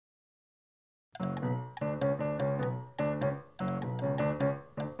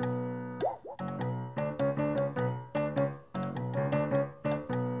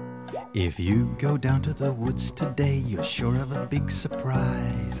If you go down to the woods today, you're sure of a big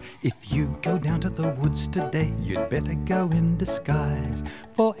surprise. If you go down to the woods today, you'd better go in disguise.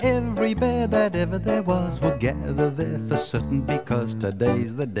 For every bear that ever there was will gather there for certain, because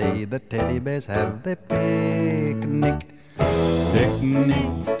today's the day the teddy bears have their picnic.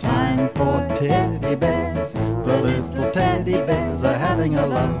 Picnic time for teddy bears. The little teddy bears are having a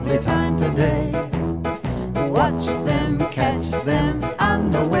lovely time today. Watch them, catch them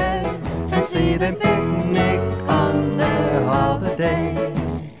unawares, and see them picnic on their holiday.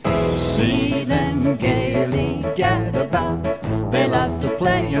 See them gaily gad about, they love to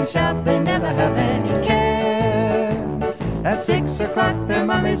play and shout, they never have any cares. At 6 o'clock their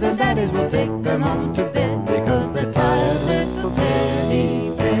mummies and daddies will take them home to bed, because they're tired little teddy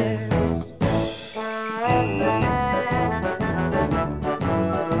bears.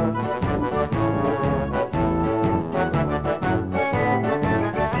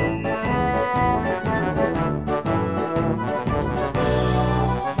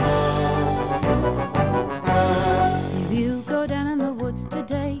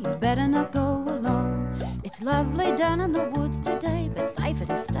 Lovely down in the woods today, but safer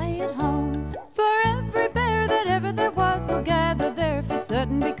to stay at home. For every bear that ever there was will gather there for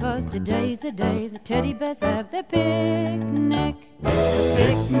certain, because today's the day the teddy bears have their picnic.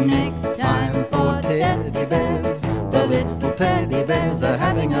 Picnic time for teddy bears. The little teddy bears are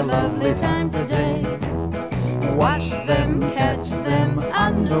having a lovely time today. Watch them, catch them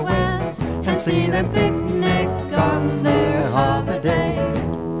unawares, and see them picnic on their holiday.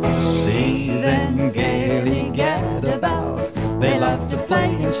 See them gaily gad about, they love to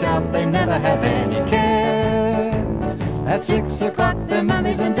play and shout, they never have any cares. At 6 o'clock their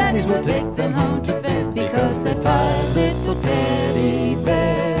mummies and daddies will take them home to bed, because they're tired little teddy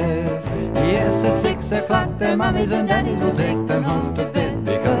bears. Yes, at 6 o'clock their mummies and daddies will take them home to bed,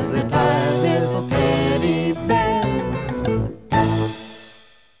 because they're tired little teddy bears.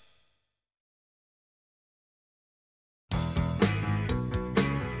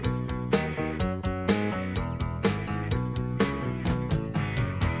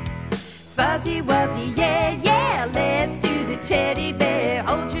 Fuzzy wuzzy, yeah, yeah, let's do the teddy bear.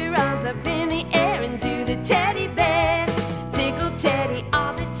 Hold your arms up in the air and do the teddy bear. Tickle Teddy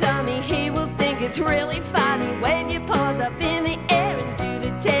on the tummy, he will think it's really funny. Wave your paws up in the air and do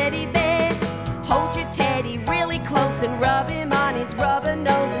the teddy bear. Hold your teddy really close and rub him on his rubber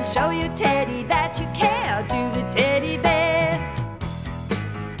nose, and show your teddy that you care. Do the teddy bear.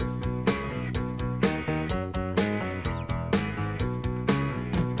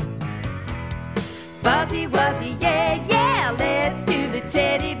 Fuzzy wuzzy, yeah, yeah, let's do the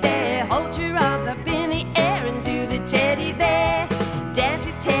teddy bear. Hold your arms up in the air and do the teddy bear. Dance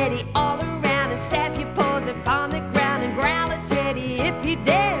your teddy all around and stamp your paws upon the ground and growl at teddy if you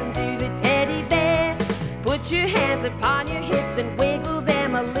dare, and do the teddy bear. Put your hands upon your hips and wiggle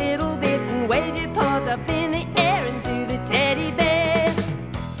them a little bit, and wave your paws up in the air and do the teddy bear.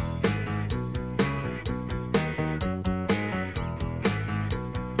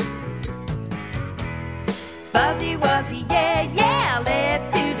 Fuzzy wuzzy, yeah, yeah,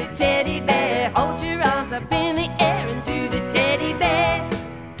 let's do the teddy bear. Hold your arms up in the air and do the teddy bear.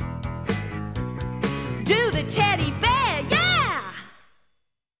 Do the teddy bear, yeah!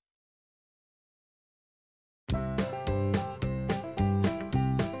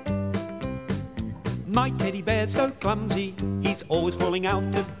 My teddy bear's so clumsy, he's always falling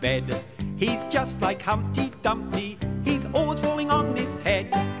out of bed. He's just like Humpty Dumpty, he's always falling on his head.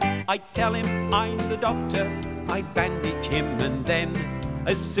 I tell him I'm the doctor, I bandage him, and then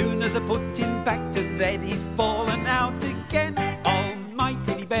as soon as I put him back to bed, he's fallen out again. Oh, my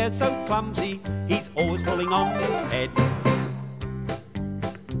teddy bear's so clumsy, he's always falling on his head.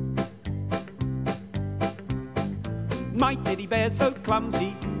 My teddy bear's so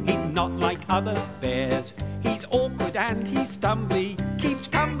clumsy, he's not like other bears. He's awkward and he's stumbly, keeps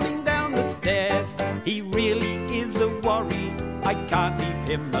tumbling down the stairs. He really is a worry, I can't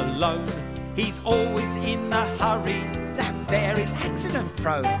leave him alone. He's always in a hurry, that bear is accident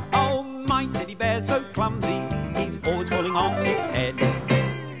prone. Oh, my teddy bear's so clumsy, he's always falling on his head.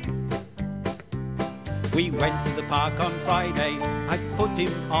 We went to the park on Friday, I put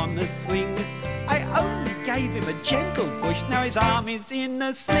him on the swing. I only gave him a gentle push, now his arm is in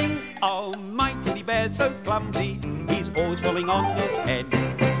a sling. Oh, my teddy bear's so clumsy, he's always falling on his head.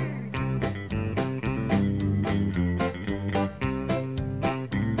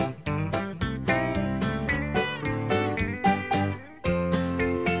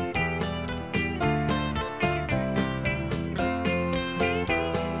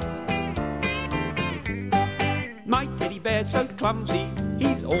 bear's so clumsy,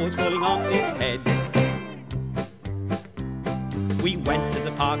 he's always falling on his head. We went to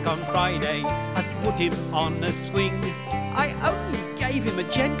the park on Friday and put him on a swing. I only gave him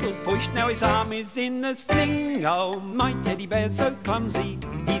a gentle push, now his arm is in the sling. Oh, my teddy bear's so clumsy,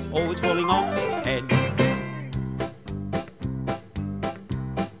 he's always falling on his head.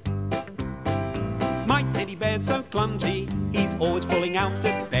 My teddy bear's so clumsy, he's always falling out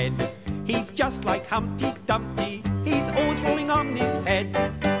of bed. He's just like Humpty Dumpty, he's always falling on his head.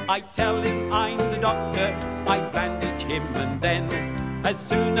 I tell him I'm the doctor, I bandage him, and then as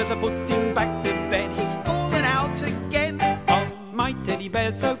soon as I put him back to bed, he's fallen out again. Oh, my teddy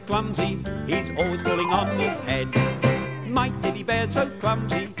bear's so clumsy, he's always falling on his head. My teddy bear's so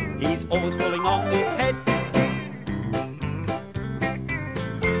clumsy, he's always falling on his head.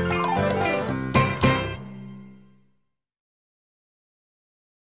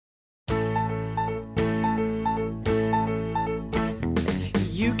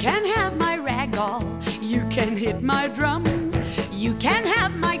 You can have my rag doll, you can hit my drum, you can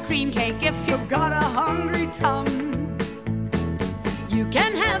have my cream cake if you've got a hungry tongue. You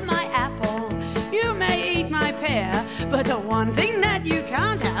can have my apple, you may eat my pear, but the one thing that you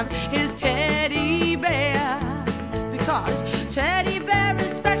can't have is teddy bear. Because teddy bear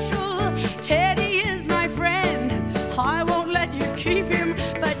is special, teddy is my friend. I won't let you keep him,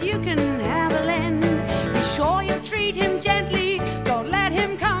 but you can have a lend. Be sure you treat him gently, don't let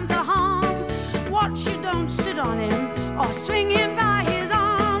him come to harm. Watch you don't sit on him or swing him by his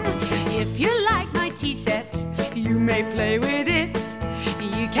arm. If you like my tea set, you may play with it.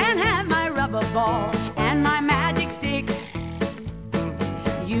 You can have my rubber ball and my magic stick.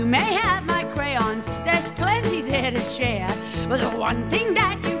 You may have my crayons, there's plenty there to share. But the one thing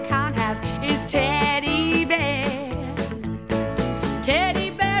that you can't have is teddy bear. Teddy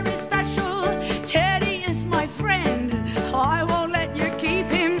bear is special, teddy is my friend. I won't let you keep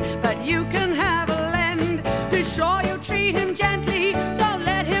him, but you can have a lend. Be sure you treat him gently, don't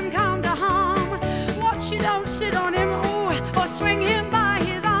let him come to harm. Watch you don't sit on him, or swing him by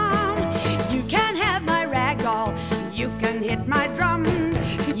his arm. You can have my rag doll, you can hit my drum,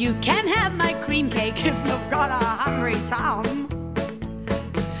 you can have my cream cake if you've got a hungry tongue.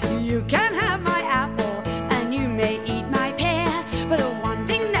 You can have my apple and you may eat my pear, but the one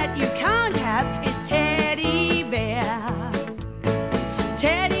thing that you can't have is teddy bear.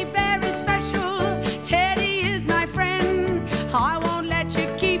 Teddy bear is special, teddy is my friend. I won't let you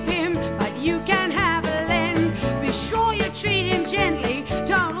keep him, but you can have a lend. Be sure you treat him gently,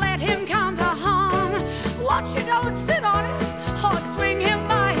 don't let him come to harm. Watch you don't sit on him or swing him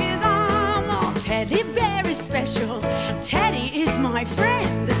by his arm. Oh, teddy bear is special, teddy is my friend.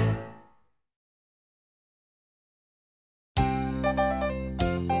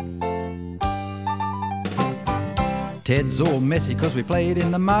 Ted's all messy 'cause we played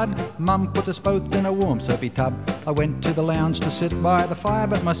in the mud. Mum put us both in a warm soapy tub. I went to the lounge to sit by the fire,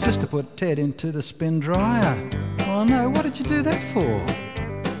 but my sister put Ted into the spin dryer. Oh no, what did you do that for?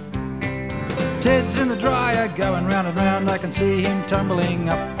 Ted's in the dryer, going round and round. I can see him tumbling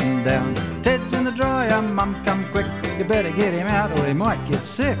up and down. Ted's in the dryer, Mum, come quick. You better get him out or he might get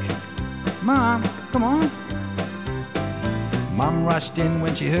sick. Mum, come on. Mum rushed in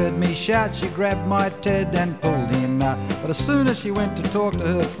when she heard me shout. She grabbed my Ted and pulled him out. But as soon as she went to talk to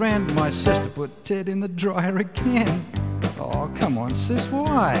her friend, my sister put Ted in the dryer again. Oh, come on, sis,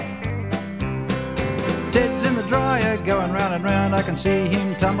 why? Ted's in the dryer, going round and round. I can see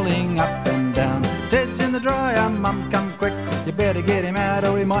him tumbling up and down. Ted's in the dryer, Mum, come quick. You better get him out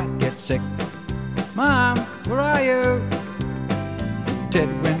or he might get sick. Mum, where are you? Ted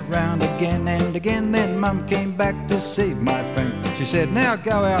went round again and again. Then Mum came back to see my friend. She said, now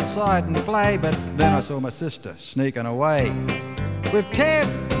go outside and play. But then I saw my sister sneaking away with Ted.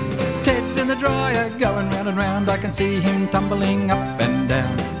 Ted's in the dryer, going round and round. I can see him tumbling up and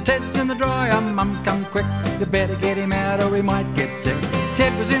down. Ted's in the dryer, Mum, come quick. You better get him out or he might get sick.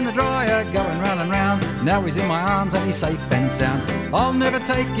 Ted was in the dryer, going round and round. Now he's in my arms and he's safe and sound. I'll never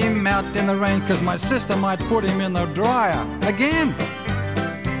take him out in the rain, 'cause my sister might put him in the dryer again.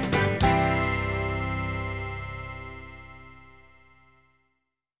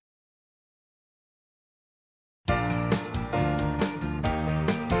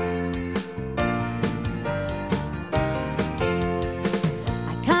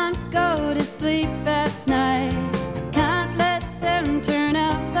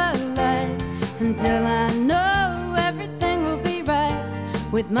 Until I know everything will be right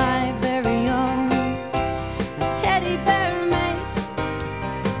with my very own teddy bear mate.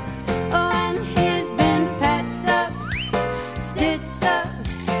 Oh, and he's been patched up, stitched up,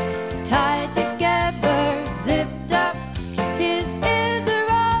 tied together, zipped up.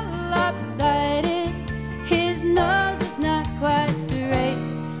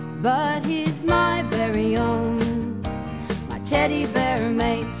 but he's my very own, my teddy bear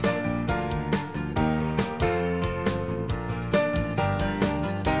mate.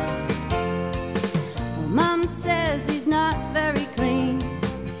 Well, Mom says he's not very clean.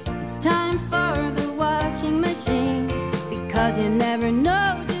 It's time for the washing machine, because you never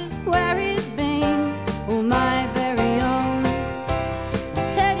know just where he's been. Oh, my very own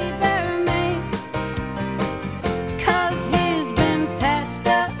teddy bear mate, 'cause he's been patched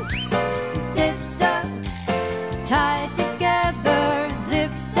up, stitched up, tied together,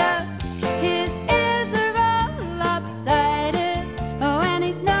 zipped up. His ears are all lopsided, oh, and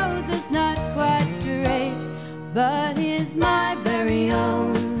his nose is not quite straight, but he's my very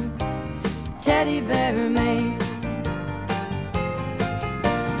own teddy bear mate.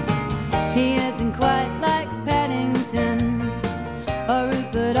 He isn't quite like Paddington or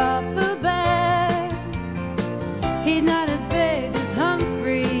Rupert or Pooh Bear. He's not as big as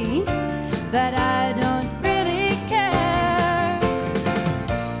Humphrey, but I don't really care.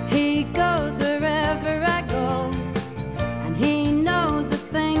 He goes wherever I go, and he knows the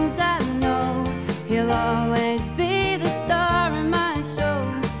things I know. He'll always be the star in my show,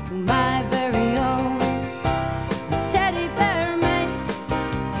 my very own teddy bear mate.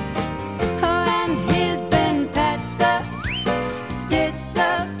 Oh, and he's been patched up, stitched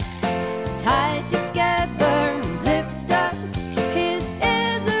up, tied together, zipped up. His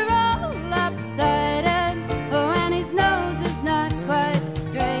ears are all lopsided, oh, and his nose is not quite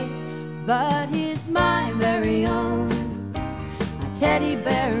straight, but he's my very own, my teddy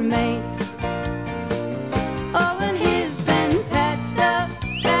bear mate. Oh, and he's been patched up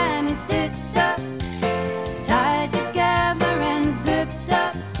and he's stitched up, tied together and zipped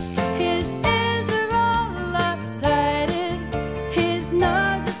up. His ears are all lopsided, his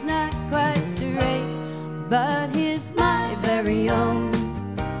nose is not quite straight, but he's my very own,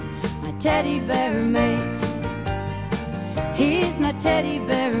 my teddy bear mate. He's my teddy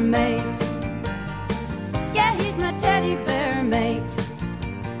bear mate. Yeah, he's my teddy bear mate.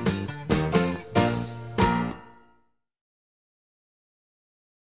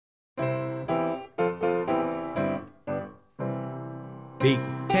 Big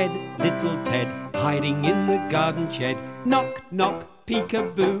Ted, little Ted, hiding in the garden shed. Knock, knock,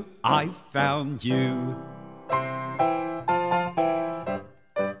 peekaboo, I've found you.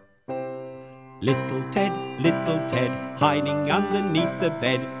 Little Ted, hiding underneath the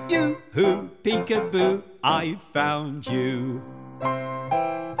bed. Yoo-hoo, peekaboo, I've found you.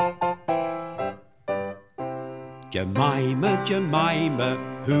 Jemima, Jemima,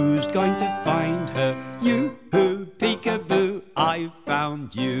 who's going to find her? Yoo-hoo, peekaboo, I've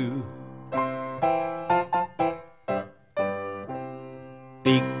found you.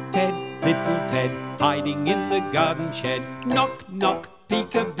 Big Ted, little Ted, hiding in the garden shed. Knock, knock,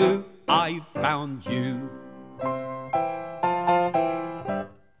 peekaboo, I've found you.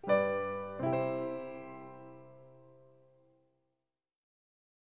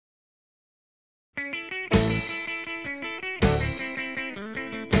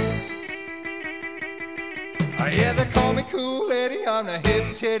 Yeah, they call me Cool Eddie, I'm the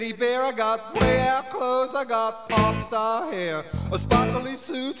hip teddy bear. I got way out clothes, I got pop star hair, a sparkly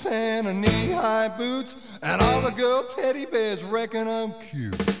suits and a knee-high boots, and all the girl teddy bears reckon I'm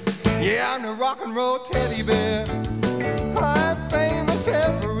cute. Yeah, I'm the rock and roll teddy bear, I'm famous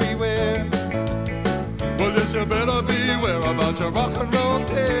everywhere. Well, yes, you better beware about your rock and roll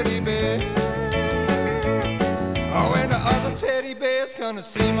teddy bear. Oh, when the other teddy bears come to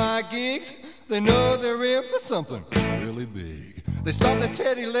see my gigs, they know they're in for something really big. They stomp their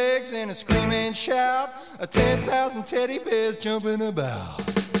teddy legs and they scream and shout, 10,000 teddy bears jumping about.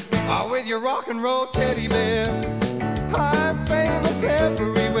 Oh, with your rock and roll teddy bear, I'm famous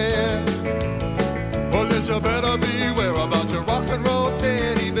everywhere. Well, yes, you better beware about your rock and roll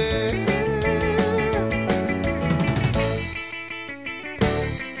teddy bear.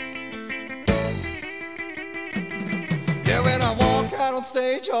 Yeah, when I walk out on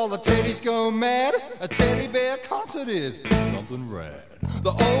stage, all the teddies go mad. A teddy bear concert is something rad.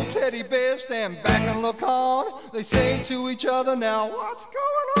 The old teddy bears stand back and look on. They say to each other, now what's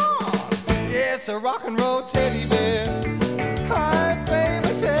going on? Yeah, it's a rock and roll teddy bear, I'm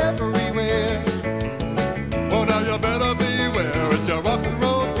famous everywhere. Oh, now you better beware, it's your rock and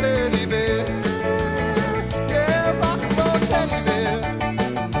roll teddy bear. Yeah, rock and roll teddy bear,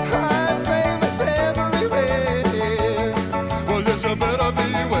 I'm famous everywhere. Well, yes, you better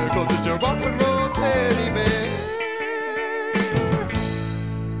beware, 'cause it's your rock and roll teddy bear.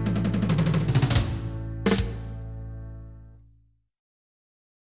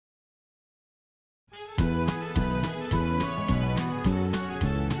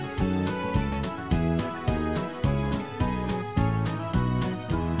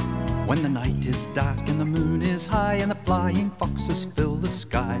 When the night is dark and the moon is high and the flying foxes fill the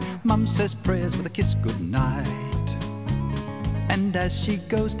sky, Mum says prayers with a kiss goodnight. And as she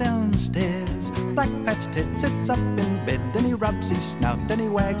goes downstairs, Black Patch Ted sits up in bed and he rubs his snout and he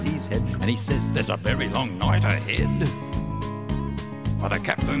wags his head and he says, "There's a very long night ahead for the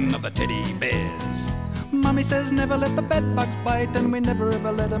captain of the teddy bears." Mummy says never let the bedbugs bite, and we never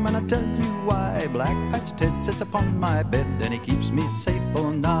ever let him, and I tell you why. Black Patch Ted sits upon my bed and he keeps me safe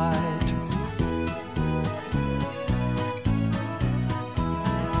all night.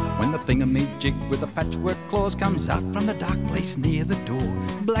 When the thingamajig with the patchwork claws comes out from the dark place near the door,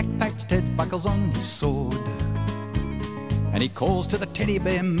 Black Patch Ted buckles on his sword and he calls to the teddy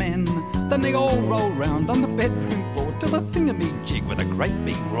bear men. Then they all roll round on the bedroom floor till the thingamajig with a great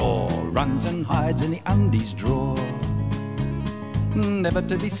big roar runs and hides in the undies drawer, never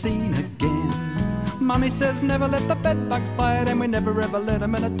to be seen again. Mummy says never let the bedbugs bite, and we never ever let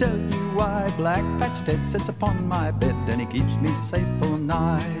him, and I tell you why. Black Patch Ted sits upon my bed and he keeps me safe all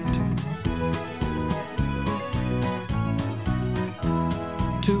night.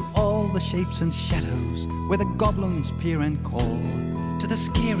 To all the shapes and shadows where the goblins peer and call, to the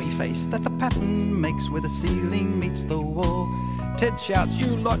scary face that the pattern makes where the ceiling meets the wall, Ted shouts,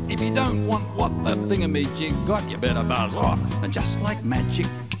 "You lot, if you don't want what the thingamajig got, you better buzz off." And just like magic,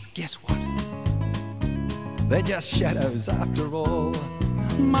 guess what? They're just shadows after all.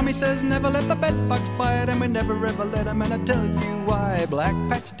 Mummy says never let the bedbugs bite, and we never ever let him, and I tell you why. Black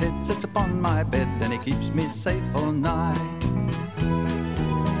Patch Ted sits upon my bed and he keeps me safe all night.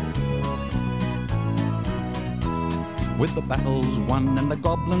 With the battles won and the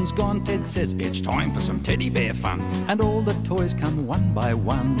goblins gone, Ted says it's time for some teddy bear fun, and all the toys come one by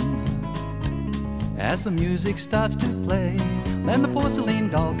one. As the music starts to play, then the porcelain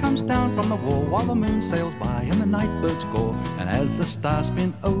doll comes down from the wall while the moon sails by and the night birds call, and as the stars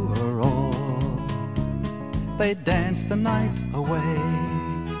spin over all, they dance the night away.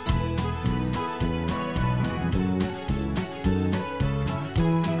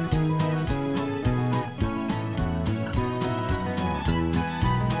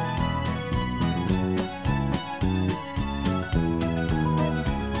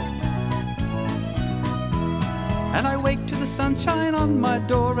 And I wake to the sunshine on my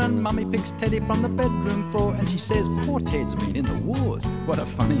door, and Mummy picks Teddy from the bedroom floor, and she says, "Poor Ted's been in the wars." What a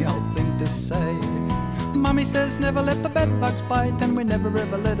funny old thing to say. Mummy says never let the bedbugs bite, and we never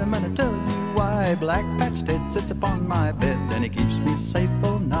ever let him, and I tell you why. Black Patch Ted sits upon my bed and he keeps me safe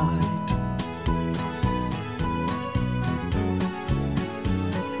all night.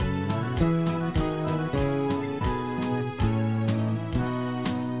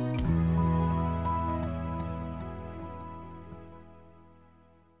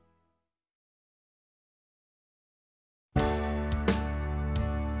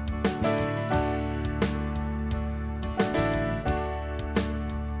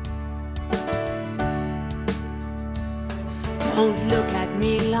 Don't look at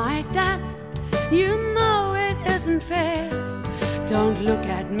me like that, you know it isn't fair. Don't look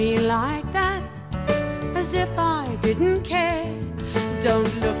at me like that, as if I didn't care.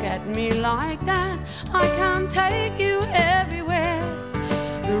 Don't look at me like that, I can't take you everywhere.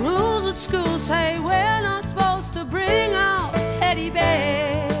 The rules at school say we're not supposed to bring out teddy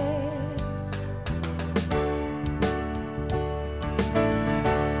bears.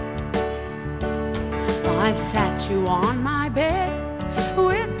 I've sat you on my bed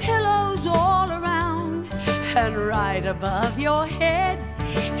with pillows all around, and right above your head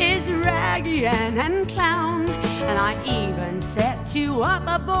is Raggy Ann and Clown. And I even set you up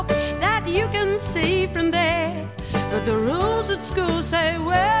a book that you can see from there. But the rules at school say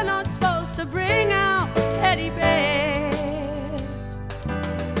we're not supposed to bring out teddy bears.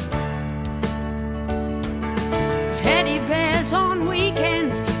 Teddy bears on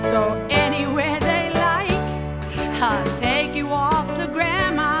weekends go anywhere they like. I'll take you off to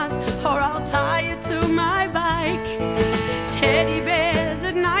Grandma's, or I'll tie you to my bike. Teddy bears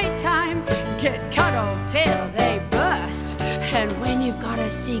at nighttime get cuddled till they burst. And when you've got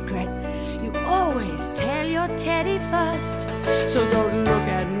a secret, you always tell your teddy first. So don't look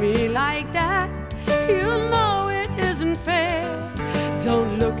at me like that, you know it isn't fair.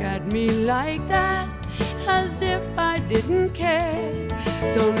 Don't look at me like that, as if I didn't care.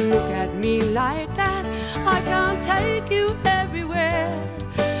 Don't look at me like that, I can't take you everywhere.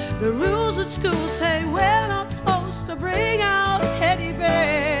 The rules at school say we're not supposed to bring out teddy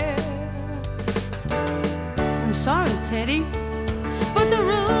bears. I'm sorry, Teddy, but the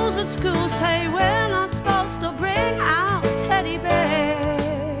rules at school say we're not supposed to bring out teddy bears.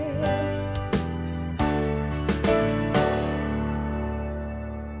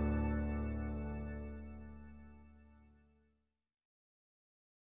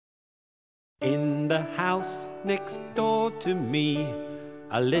 the house next door to me,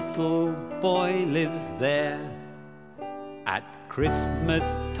 a little boy lives there. At Christmas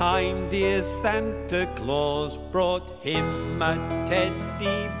time, dear Santa Claus brought him a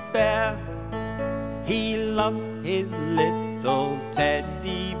teddy bear. He loves his little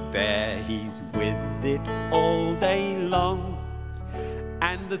teddy bear, he's with it all day long.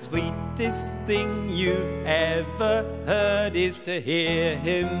 And the sweetest thing you've ever heard is to hear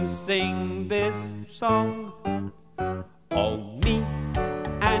him sing this song. Oh, me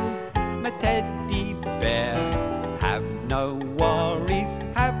and my teddy bear have no worries,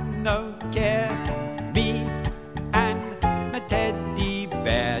 have no care. Me and my teddy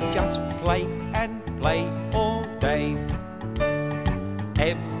bear just play and play all day.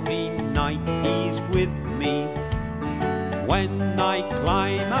 Every night he's with me when I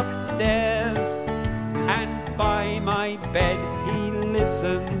climb upstairs, and by my bed he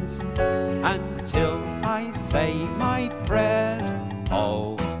listens until I say my prayers.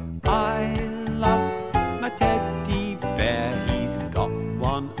 Oh, I love my teddy bear. He's got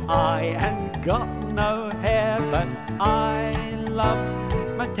one eye and got no hair, but I love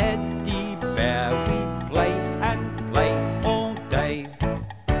my teddy bear. We play and play all day.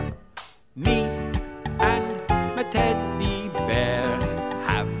 Me and my teddy bear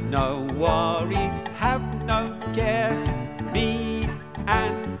have no worries, have no care. Me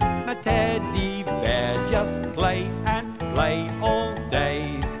and my teddy bear just play and play all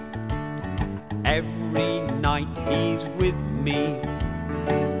day. Every night he's with me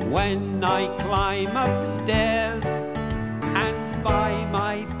when I climb upstairs, and by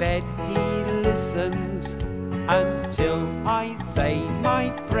my bed he listens until I say my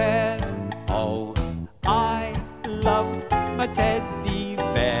prayers. Oh, I love my teddy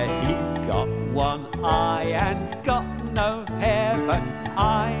bear. He's got one eye and got no hair, but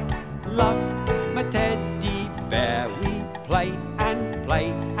I love my teddy bear. We play and play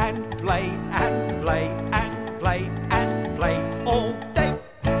and play and play and play and play all day.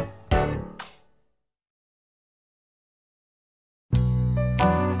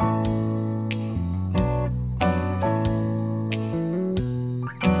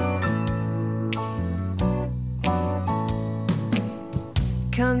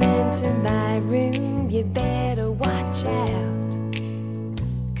 Come into my room, you better watch out,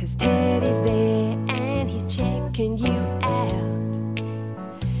 'cause Teddy's there and he's checking you out.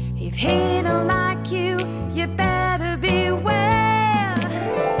 If he don't like you, you better beware,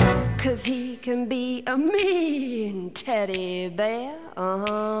 'cause he can be a mean teddy bear.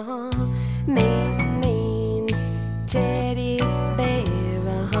 Mean, mean teddy bear.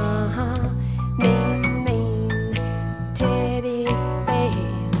 Mean, mean teddy bear.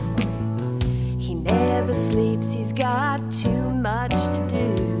 He never sleeps, he's got too much to do.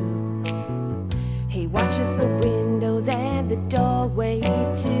 He watches the windows and the doorway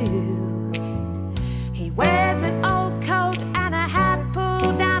too. He wears an old coat and a hat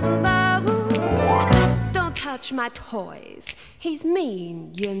pulled down low. Don't touch my toys, he's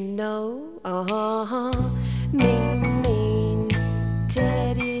mean, you know. Mean, mean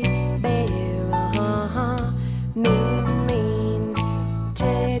teddy bear. Mean, mean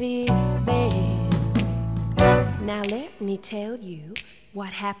teddy bear. Now let me tell you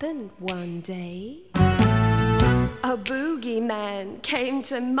what happened one day. A boogeyman came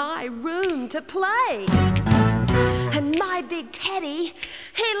to my room to play, and my big teddy,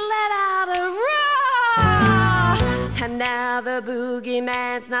 he let out a roar. And now the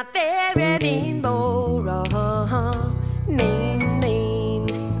boogeyman's not there anymore. Mean, mean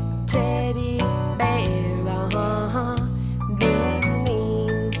teddy bear. Mean,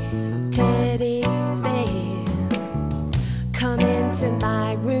 mean teddy bear. Come into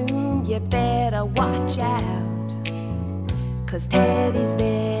my room, you better watch out, 'cause Teddy's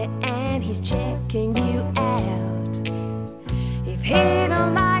there and he's checking you out. If he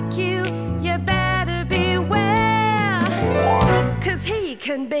don't like you, you better beware, 'cause he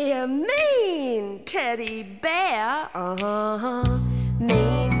can be a mean teddy bear.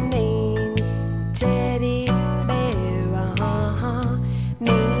 Mean, mean teddy bear.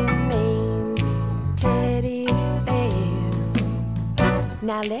 Mean, mean teddy bear.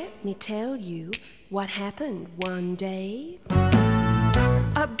 Now let me tell you what happened one day.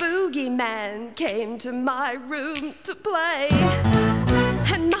 A boogeyman came to my room to play,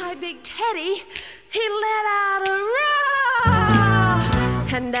 and my big teddy, he let out a roar.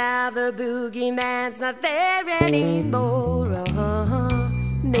 And now the boogeyman's not there anymore.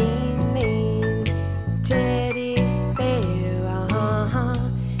 Mean, mean teddy bear.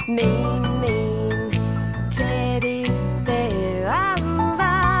 Mean, mean teddy bear.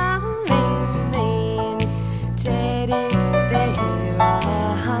 Mean, mean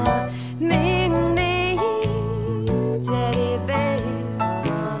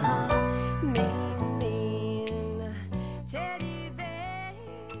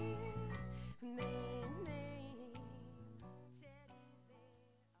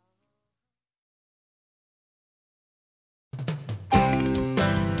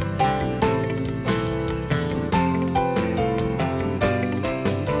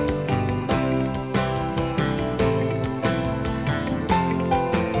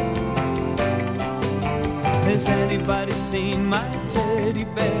Has anybody seen my teddy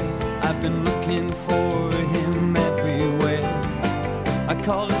bear? I've been looking for him everywhere. I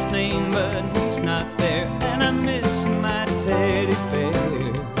call his name but he's not there, and I miss my teddy bear.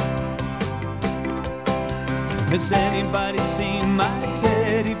 Has anybody seen my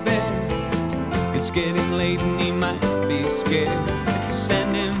teddy bear? It's getting late and he might be scared. If you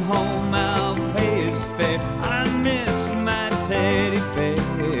send him home, I'll pay his fare. I miss my teddy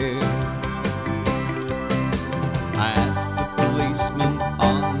bear. I asked the policeman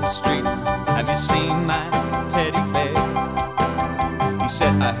on the street, have you seen my teddy bear? He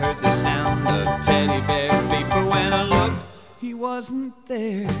said, I heard the sound of teddy bear feet, but when I looked, he wasn't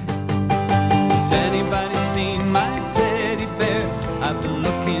there. Has anybody seen my teddy bear? I've been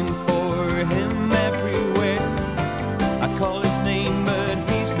looking for him everywhere. I call his name, but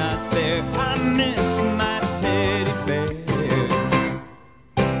he's not there. I miss my teddy bear.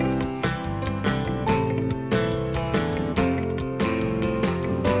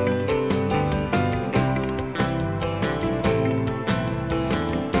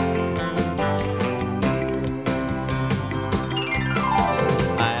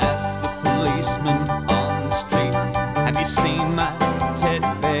 Seen my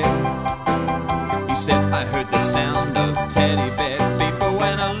teddy bear? He said, I heard the sound of teddy bear feet, but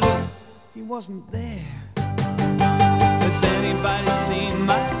when I looked, he wasn't there. Has anybody seen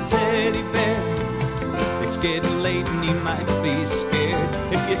my teddy bear? It's getting late and he might be scared.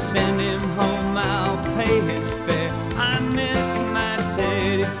 If you send him home, I'll pay his fare. I miss my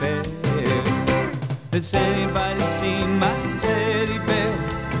teddy bear. Has anybody seen my teddy bear?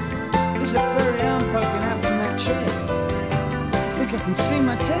 There's a furry arm poking out from that shed. I can see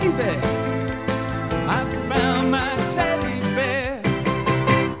my teddy bear. I found my teddy bear.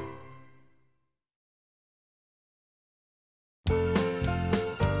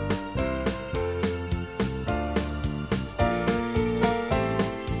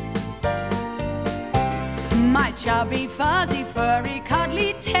 My chubby, fuzzy, furry,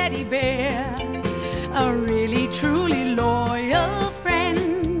 cuddly teddy bear, a really, truly loyal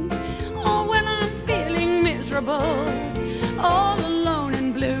friend. Oh, when I'm feeling miserable, all alone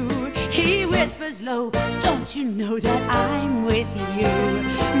and blue, he whispers low, don't you know that I'm with you?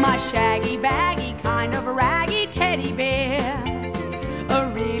 My shaggy, baggy, kind of raggy teddy bear, a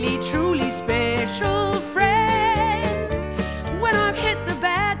really, truly special friend. When I've hit the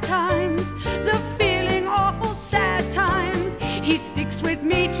bad times, the feeling awful sad times, he sticks with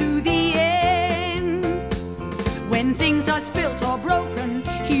me to the end. When things are spilt or broken,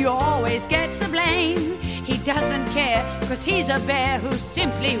 he always gets the blame. He doesn't care, 'cause he's a bear who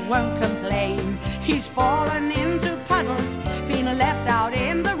simply won't complain. He's fallen into puddles, been left out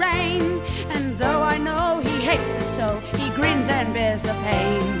in the rain, and though I know he hates it so, he grins and bears the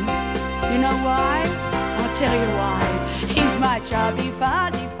pain. You know why? I'll tell you why. He's my chubby,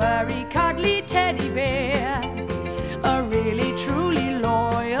 fuzzy, furry, cuddly teddy bear, a really, truly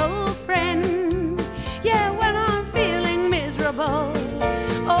loyal friend. Yeah, when I'm feeling miserable,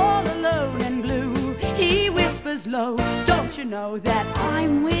 all alone and blue, he whispers low, don't you know that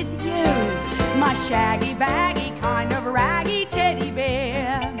I'm with you? My shaggy, baggy, kind of raggy teddy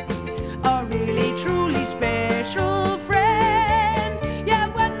bear, a really, truly special friend. Yeah,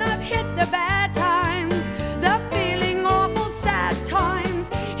 when I've hit the bad times, the feeling awful sad times,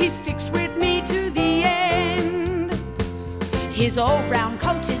 he sticks with me to the end. His old brown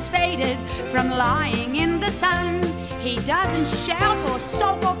coat is faded from lying in the sun. He doesn't shout or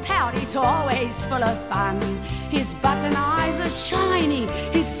sulk or pout, he's always full of fun. His button eyes are shiny,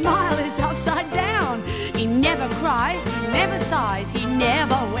 his smile is upside down. He never cries, he never sighs, he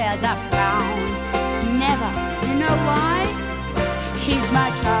never wears a frown. Never. You know why? He's my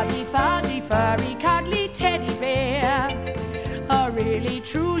chubby, fuzzy, furry, cuddly teddy bear, a really,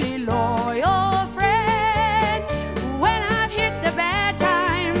 truly loyal friend. When I've hit the bad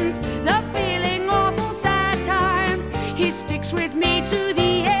times, the feeling awful sad times, he sticks with me to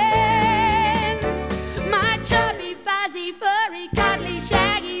the end. My chubby, fuzzy, furry, cuddly,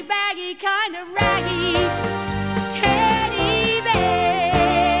 shaggy, baggy, kind of raggy teddy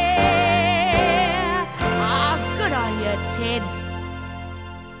bear. Ah, good on you, Ted.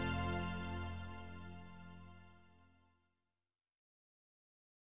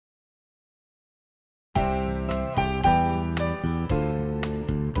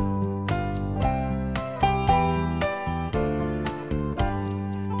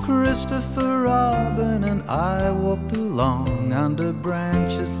 Christopher Robin and I walked along under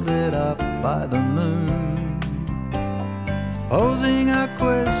branches lit up by the moon, posing our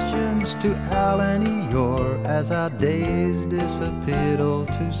questions to Allan Eeyore as our days disappeared all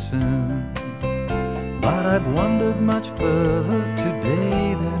too soon. But I've wandered much further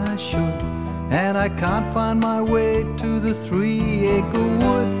today than I should, and I can't find my way to the 3-acre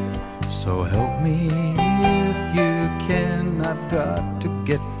wood. So help me if you can, I've got to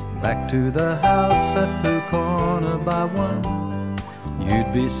get back to the house at Pooh Corner by 1.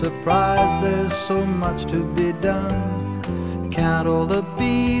 You'd be surprised, there's so much to be done. Count all the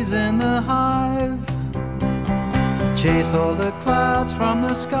bees in the hive, chase all the clouds from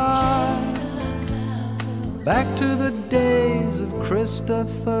the sky, back to the days of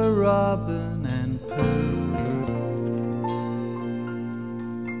Christopher Robin and Pooh.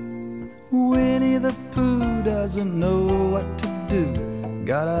 Winnie the Pooh doesn't know what to do,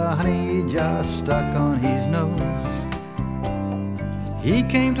 got a honey jar stuck on his nose. He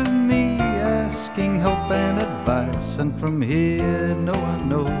came to me asking help and advice, and from here no one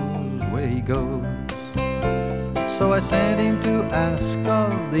knows where he goes. So I sent him to ask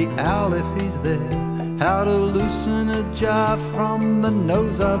of the owl if he's there, how to loosen a jar from the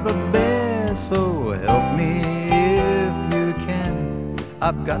nose of a bear. So help me if you can,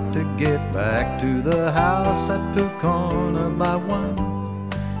 I've got to get back to the house at Pooh Corner by 1.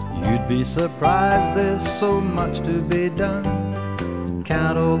 You'd be surprised, there's so much to be done.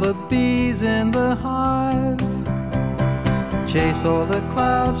 Count all the bees in the hive, chase all the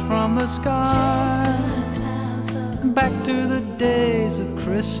clouds from the sky, back to the days of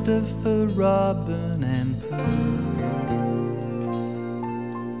Christopher Robin and Pooh.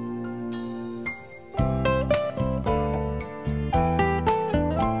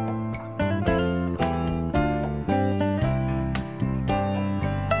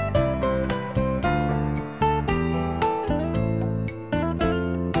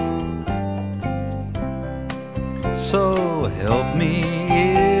 So help me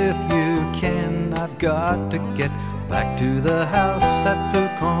if you can, I've got to get back to the house at Pooh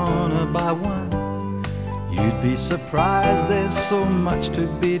Corner by 1. You'd be surprised, there's so much to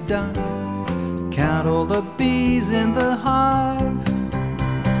be done. Count all the bees in the hive,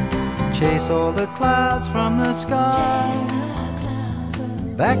 chase all the clouds from the sky,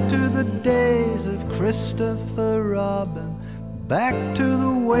 back to the days of Christopher Robin, back to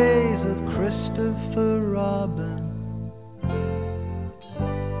the ways of Christopher Robin.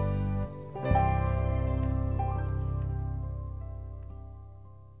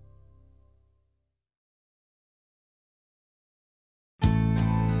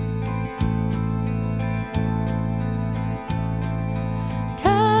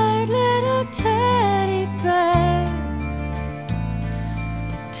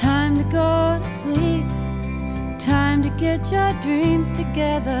 Get your dreams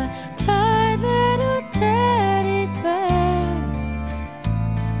together, tight little teddy bear.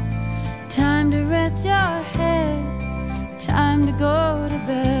 Time to rest your head, time to go to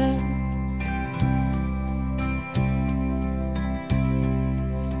bed.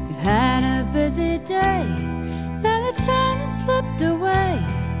 You've had a busy day, now the time has slipped away.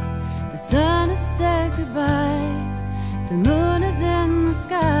 The sun has said goodbye, the moon is in the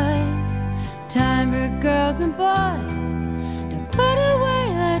sky. Time for girls and boys to put away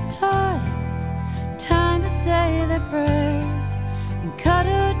their toys. Time to say their prayers and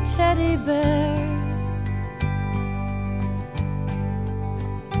cuddle teddy bears.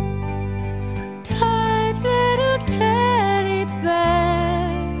 Tight little teddy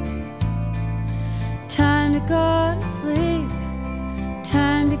bears. Time to go to sleep.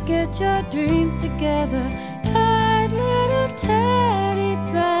 Time to get your dreams together. Tight little teddy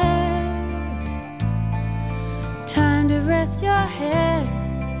bears. Time to rest your head,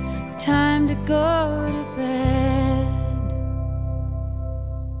 time to go to bed.